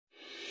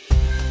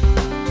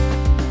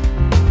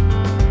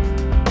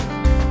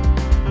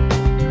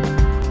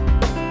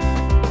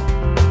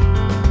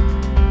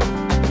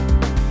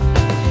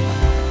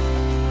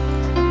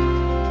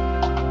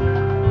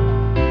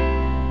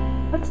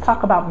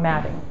talk about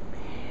matting.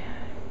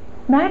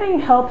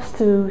 Matting helps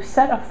to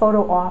set a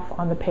photo off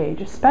on the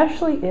page,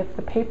 especially if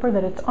the paper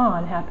that it's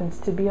on happens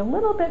to be a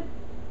little bit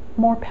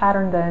more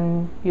patterned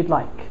than you'd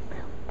like.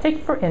 Take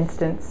for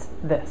instance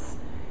this.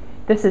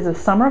 This is a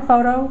summer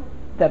photo.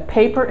 The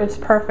paper is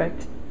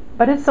perfect,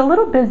 but it's a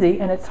little busy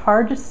and it's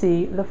hard to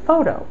see the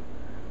photo.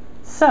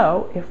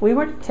 So if we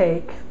were to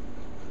take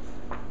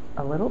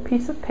a little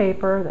piece of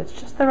paper that's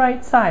just the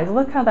right size,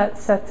 look how that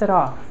sets it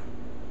off.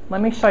 Let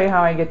me show you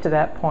how I get to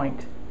that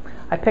point.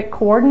 I pick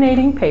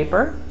coordinating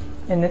paper,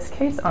 in this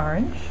case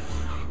orange,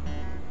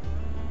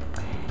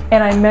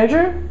 and I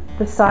measure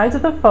the size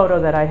of the photo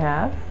that I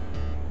have.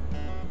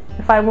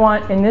 If I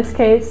want, in this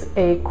case,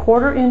 a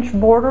 1/4 inch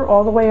border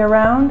all the way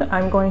around,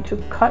 I'm going to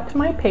cut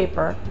my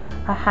paper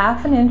a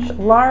 1/2 inch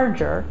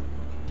larger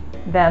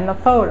than the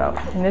photo.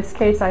 In this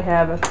case, I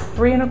have a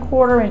 3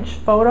 1/4 inch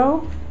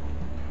photo,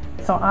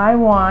 so I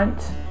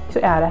want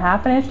to add a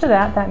 1/2 inch to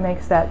that. That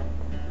makes that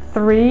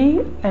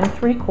 3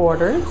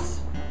 3/4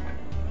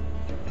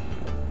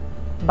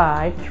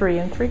 by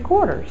 3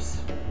 3/4.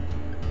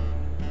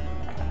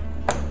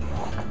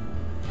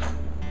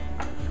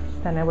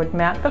 Then I would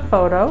mat the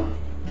photo,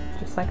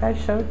 just like I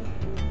showed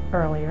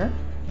earlier,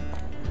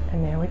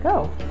 and there we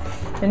go.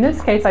 In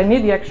this case, I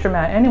need the extra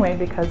mat anyway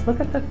because look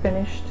at the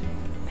finished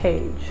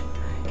page.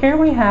 Here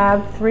we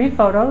have 3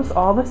 photos,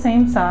 all the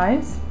same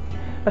size,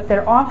 but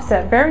they're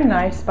offset very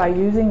nice by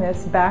using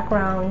this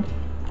background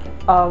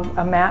of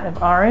a mat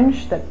of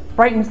orange that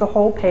brightens the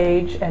whole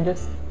page and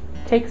just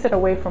takes it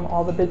away from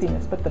all the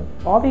busyness. But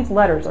all these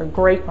letters are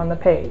great on the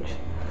page.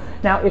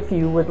 Now, if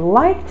you would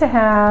like to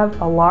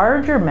have a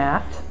larger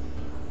mat,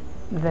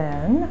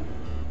 then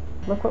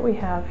look what we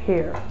have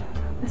here.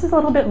 This is a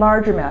little bit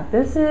larger mat.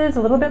 This is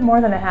a little bit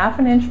more than a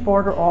 1/2 inch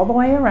border all the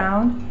way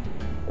around.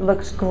 It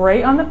looks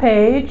great on the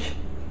page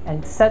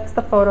and sets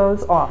the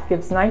photos off,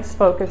 gives nice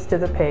focus to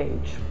the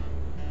page.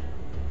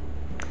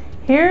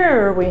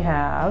 Here we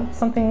have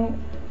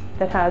something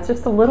that has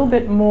just a little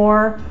bit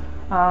more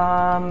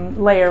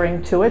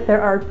layering to it.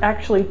 There are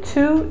actually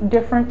 2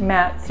 different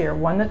mats here.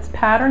 One that's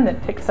patterned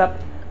that picks up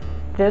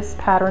this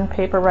pattern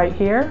paper right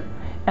here,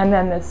 and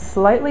then this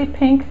slightly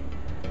pink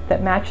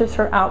that matches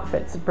her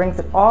outfits. It brings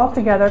it all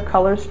together,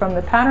 colors from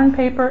the pattern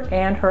paper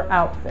and her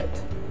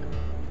outfit.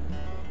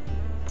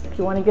 If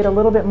you want to get a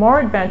little bit more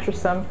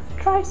adventuresome,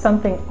 try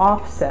something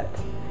offset.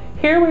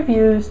 Here we've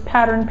used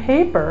pattern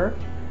paper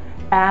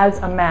as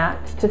a mat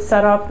to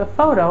set off the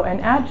photo and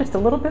add just a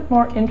little bit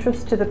more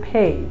interest to the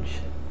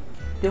page.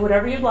 Do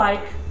whatever you'd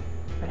like,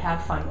 but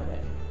have fun with it.